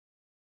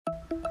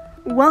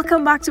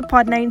Welcome back to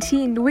Pod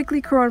 19, the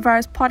weekly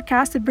coronavirus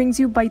podcast that brings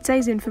you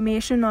bite-sized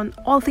information on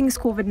all things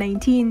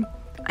COVID-19.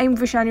 I'm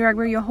Vishani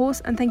Raghuwar, your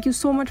host, and thank you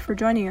so much for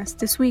joining us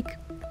this week.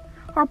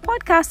 Our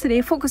podcast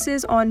today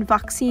focuses on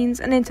vaccines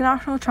and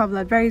international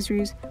travel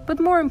advisories, but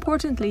more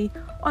importantly,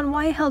 on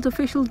why health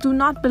officials do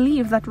not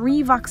believe that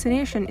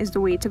revaccination is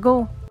the way to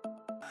go.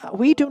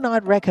 We do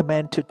not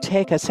recommend to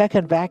take a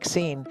second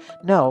vaccine.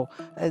 No,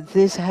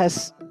 there's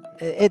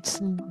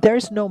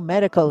no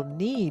medical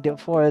need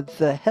for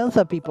the health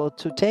of people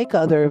to take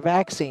other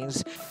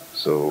vaccines.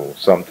 So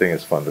something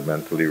is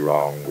fundamentally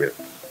wrong with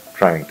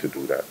trying to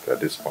do that at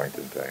this point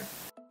in time.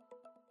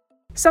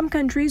 Some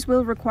countries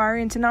will require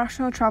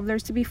international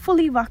travelers to be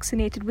fully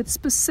vaccinated with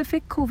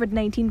specific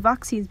COVID-19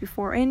 vaccines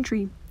before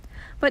entry.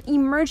 But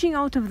emerging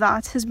out of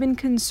that has been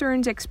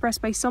concerns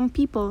expressed by some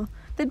people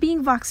that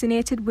being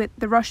vaccinated with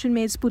the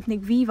Russian-made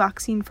Sputnik V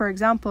vaccine, for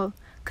example,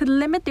 could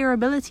limit their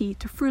ability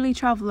to freely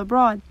travel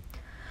abroad.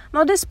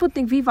 Now, this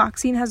Sputnik V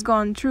vaccine has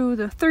gone through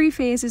the 3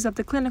 phases of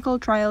the clinical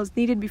trials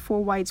needed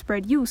before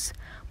widespread use,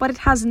 but it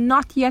has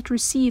not yet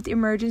received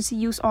emergency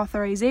use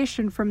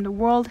authorization from the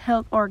World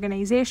Health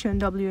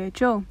Organization,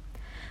 WHO.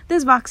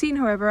 This vaccine,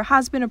 however,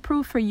 has been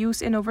approved for use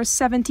in over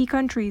 70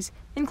 countries,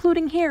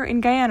 including here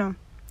in Guyana.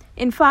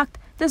 In fact,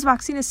 this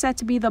vaccine is said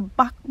to be the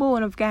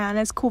backbone of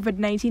Guyana's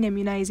COVID-19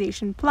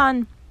 immunization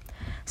plan.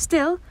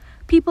 Still,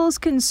 people's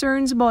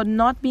concerns about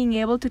not being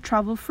able to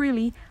travel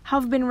freely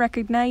have been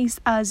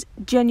recognized as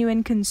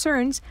genuine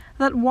concerns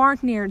that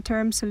warrant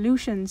near-term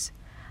solutions.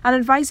 An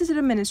advisor to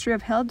the Ministry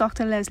of Health,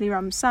 Dr. Leslie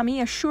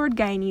Ramsamy, assured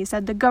Guyanese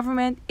that the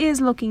government is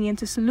looking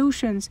into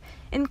solutions,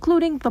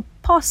 including the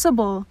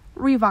possible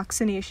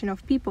revaccination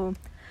of people.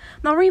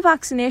 Now,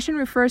 revaccination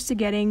refers to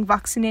getting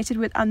vaccinated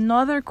with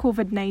another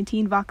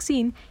COVID-19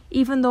 vaccine,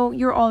 even though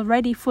you're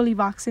already fully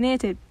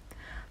vaccinated.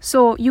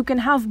 So you can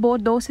have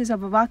both doses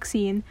of a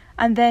vaccine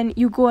and then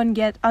you go and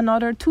get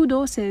another 2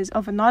 doses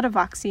of another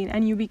vaccine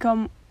and you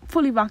become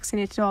fully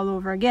vaccinated all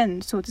over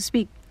again, so to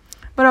speak.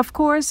 But of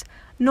course,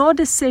 no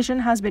decision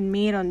has been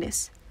made on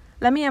this.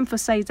 Let me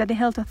emphasize that the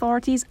health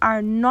authorities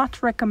are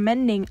not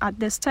recommending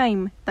at this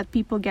time that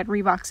people get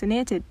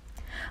revaccinated.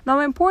 Now,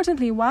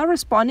 importantly, while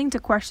responding to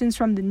questions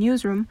from the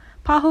newsroom,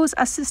 PAHO's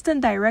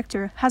assistant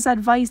director has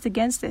advised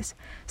against this,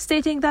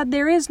 stating that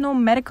there is no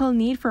medical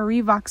need for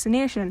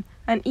revaccination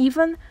and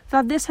even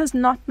that this has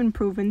not been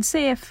proven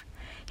safe.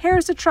 Here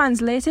is the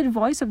translated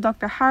voice of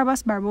Dr.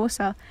 Harbas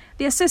Barbosa,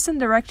 the assistant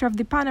director of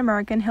the Pan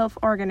American Health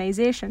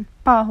Organization,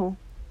 PAHO.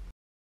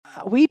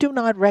 We do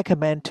not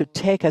recommend to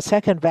take a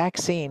second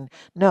vaccine.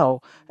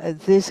 No,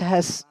 there's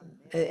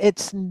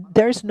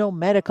no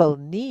medical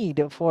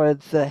need for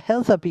the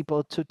health of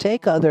people to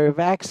take other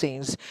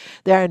vaccines.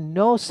 There are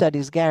no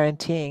studies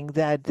guaranteeing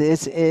that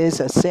this is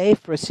a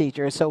safe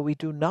procedure, so we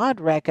do not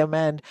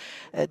recommend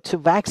to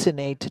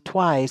vaccinate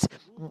twice.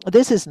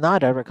 This is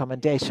not a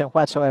recommendation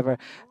whatsoever.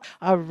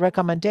 Our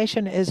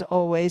recommendation is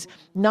always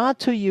not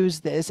to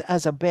use this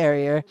as a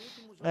barrier.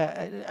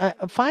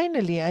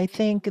 Finally, I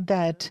think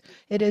that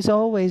it is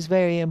always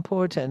very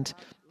important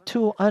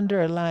to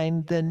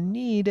underline the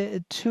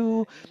need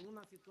to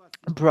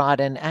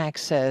broaden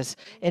access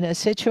in a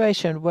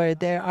situation where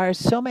there are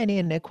so many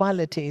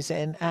inequalities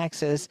in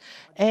access.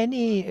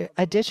 Any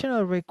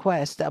additional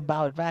request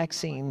about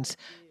vaccines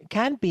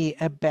can be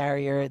a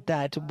barrier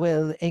that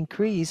will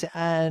increase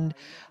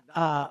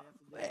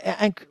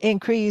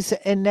increase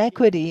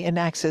inequity in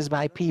access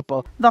by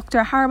people.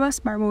 Dr. Harbas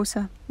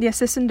Barbosa, the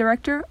assistant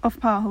director of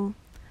PAHO.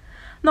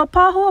 Now,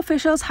 PAHO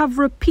officials have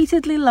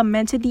repeatedly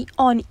lamented the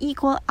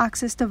unequal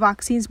access to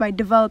vaccines by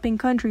developing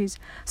countries,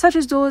 such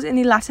as those in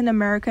the Latin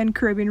America and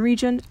Caribbean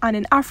region and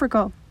in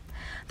Africa.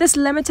 This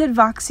limited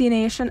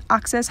vaccination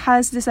access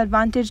has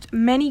disadvantaged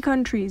many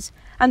countries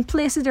and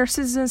places their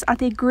citizens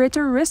at a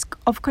greater risk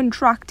of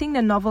contracting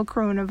the novel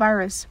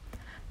coronavirus.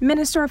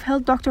 Minister of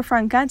Health Dr.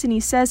 Frank Anthony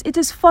says it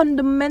is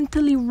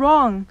fundamentally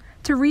wrong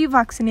to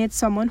revaccinate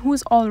someone who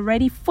is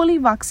already fully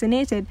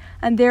vaccinated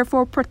and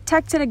therefore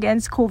protected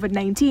against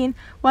COVID-19,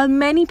 while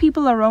many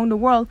people around the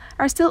world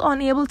are still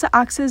unable to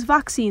access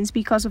vaccines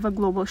because of a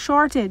global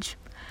shortage.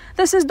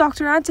 This is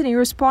Dr. Anthony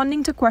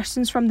responding to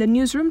questions from the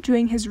newsroom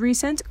during his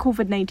recent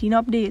COVID-19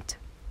 update.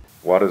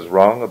 What is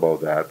wrong about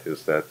that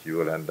is that you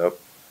will end up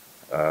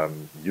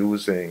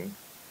using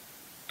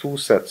 2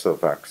 sets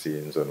of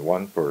vaccines on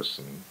one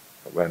person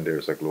when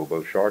there's a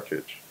global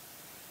shortage.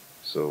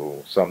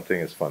 So something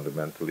is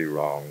fundamentally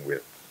wrong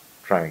with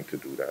trying to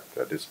do that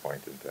at this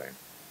point in time.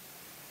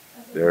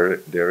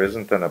 There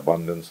isn't an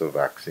abundance of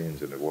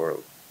vaccines in the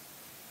world.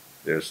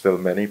 There's still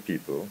many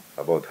people,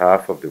 about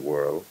half of the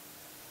world,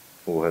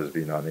 who has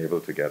been unable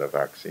to get a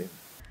vaccine.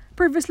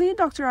 Previously,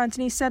 Dr.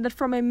 Anthony said that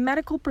from a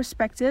medical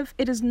perspective,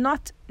 it is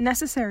not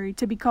necessary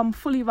to become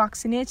fully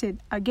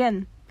vaccinated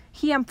again.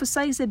 He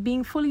emphasized that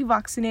being fully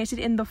vaccinated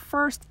in the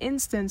first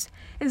instance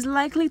is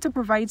likely to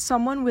provide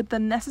someone with the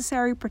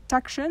necessary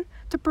protection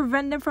to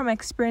prevent them from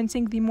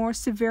experiencing the more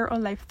severe or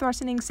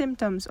life-threatening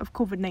symptoms of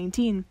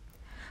COVID-19.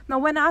 Now,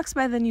 when asked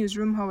by the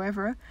newsroom,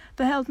 however,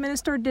 the health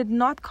minister did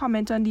not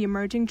comment on the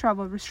emerging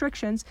travel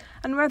restrictions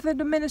and whether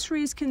the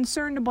ministry is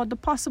concerned about the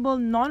possible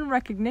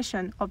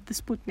non-recognition of the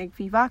Sputnik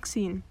V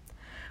vaccine.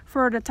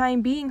 For the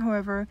time being,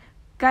 however,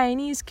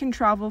 Guyanese can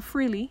travel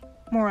freely,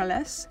 more or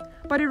less,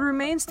 but it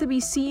remains to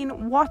be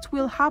seen what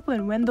will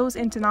happen when those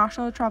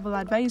international travel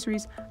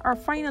advisories are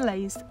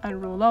finalized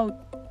and roll out.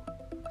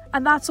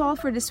 And that's all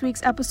for this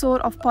week's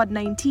episode of Pod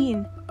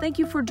 19. Thank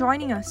you for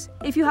joining us.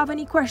 If you have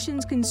any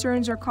questions,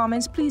 concerns, or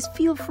comments, please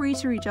feel free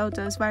to reach out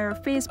to us via our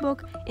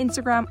Facebook,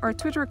 Instagram, or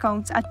Twitter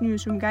accounts at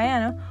Newsroom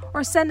Guyana,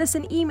 or send us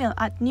an email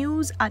at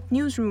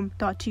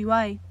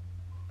news@newsroom.ui.